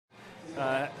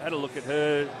Had a look at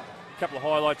her, a couple of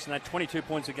highlights, and that 22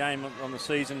 points a game on the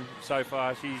season so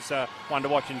far. She's one to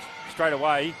watch, and straight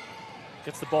away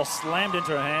gets the ball slammed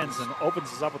into her hands and opens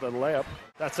us up with a layup.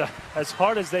 That's as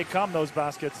hard as they come, those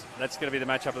baskets. That's going to be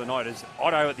the matchup of the night. Is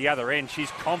Otto at the other end. She's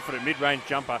confident, mid-range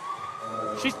jumper.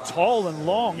 She's tall and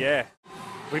long. Yeah.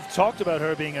 We've talked about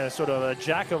her being a sort of a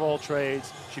jack of all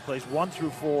trades. She plays 1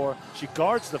 through 4. She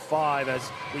guards the 5 as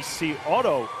we see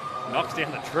Otto knocks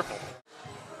down the triple.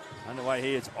 Underway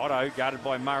here, it's Otto guarded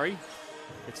by Murray.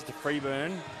 Gets it to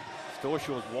Freeburn.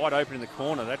 Storshaw's wide open in the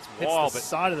corner. That's wild. Hits the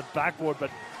side of the backboard, but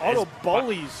Otto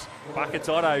bullies. Buckets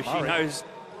Otto. She Murray knows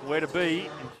where to be.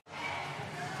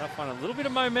 Tough one. A little bit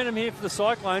of momentum here for the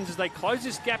Cyclones as they close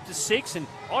this gap to 6, and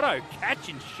Otto catch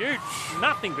and shoot.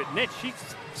 Nothing but net. She's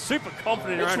super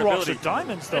confident in her own ability. Rocks are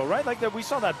diamonds, though, right? Like that, we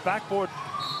saw that backboard.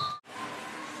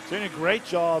 Doing a great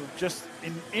job just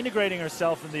in integrating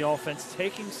herself in the offense,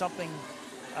 taking something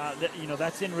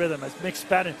that's in rhythm as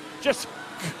McSpadden just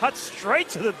cuts straight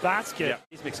to the basket. Yeah.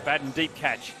 Here's McSpadden, deep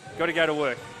catch. Got to go to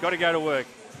work. Got to go to work.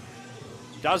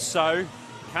 Does so.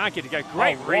 Can't get to go.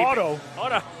 Great rebound.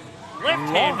 Otto.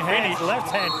 Left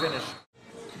hand finish.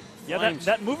 Yeah,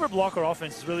 that mover blocker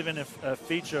offense has really been a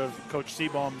feature of Coach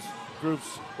Seabaum's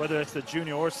groups, whether it's the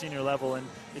junior or senior level, and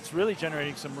it's really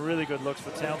generating some really good looks for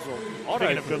Townsville.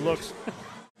 Speaking of good looks,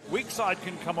 weak side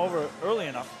can come over early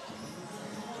enough.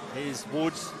 Here's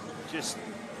Woods just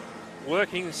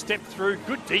working, step through.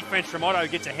 Good defense from Otto,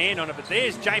 gets a hand on it, but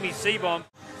there's Jamie Seabaum.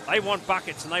 They want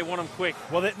buckets and they want them quick.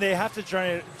 Well, they have to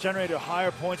generate a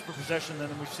higher points per possession than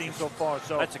we've seen so far.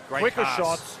 So that's a great quicker pass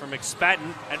shots from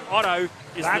McSpadden, and Otto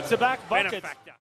is back-to-back buckets. benefactor.